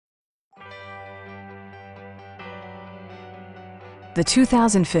the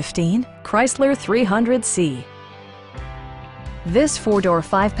 2015 Chrysler 300C. This four-door,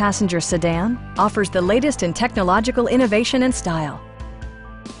 five-passenger sedan offers the latest in technological innovation and style.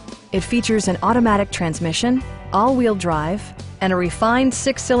 It features an automatic transmission, all-wheel drive, and a refined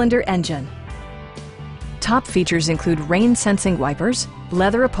six-cylinder engine. Top features include rain-sensing wipers,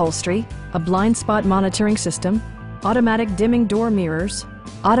 leather upholstery, a blind spot monitoring system, automatic dimming door mirrors,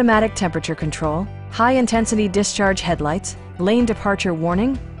 automatic temperature control, high-intensity discharge headlights, lane departure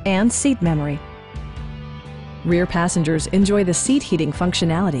warning, and seat memory. Rear passengers enjoy the seat heating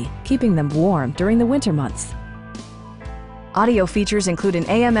functionality, keeping them warm during the winter months. Audio features include an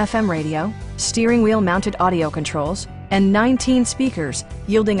AM/FM radio, steering wheel mounted audio controls, and 19 speakers,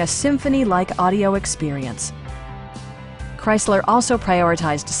 yielding a symphony-like audio experience. Chrysler also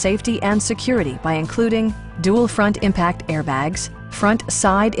prioritized safety and security by including dual front impact airbags, front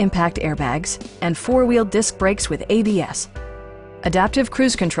side impact airbags, and four-wheel disc brakes with ABS. Adaptive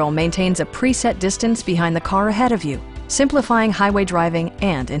Cruise Control maintains a preset distance behind the car ahead of you, simplifying highway driving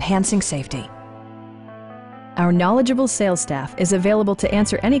and enhancing safety. Our knowledgeable sales staff is available to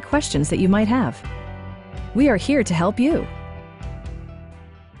answer any questions that you might have. We are here to help you.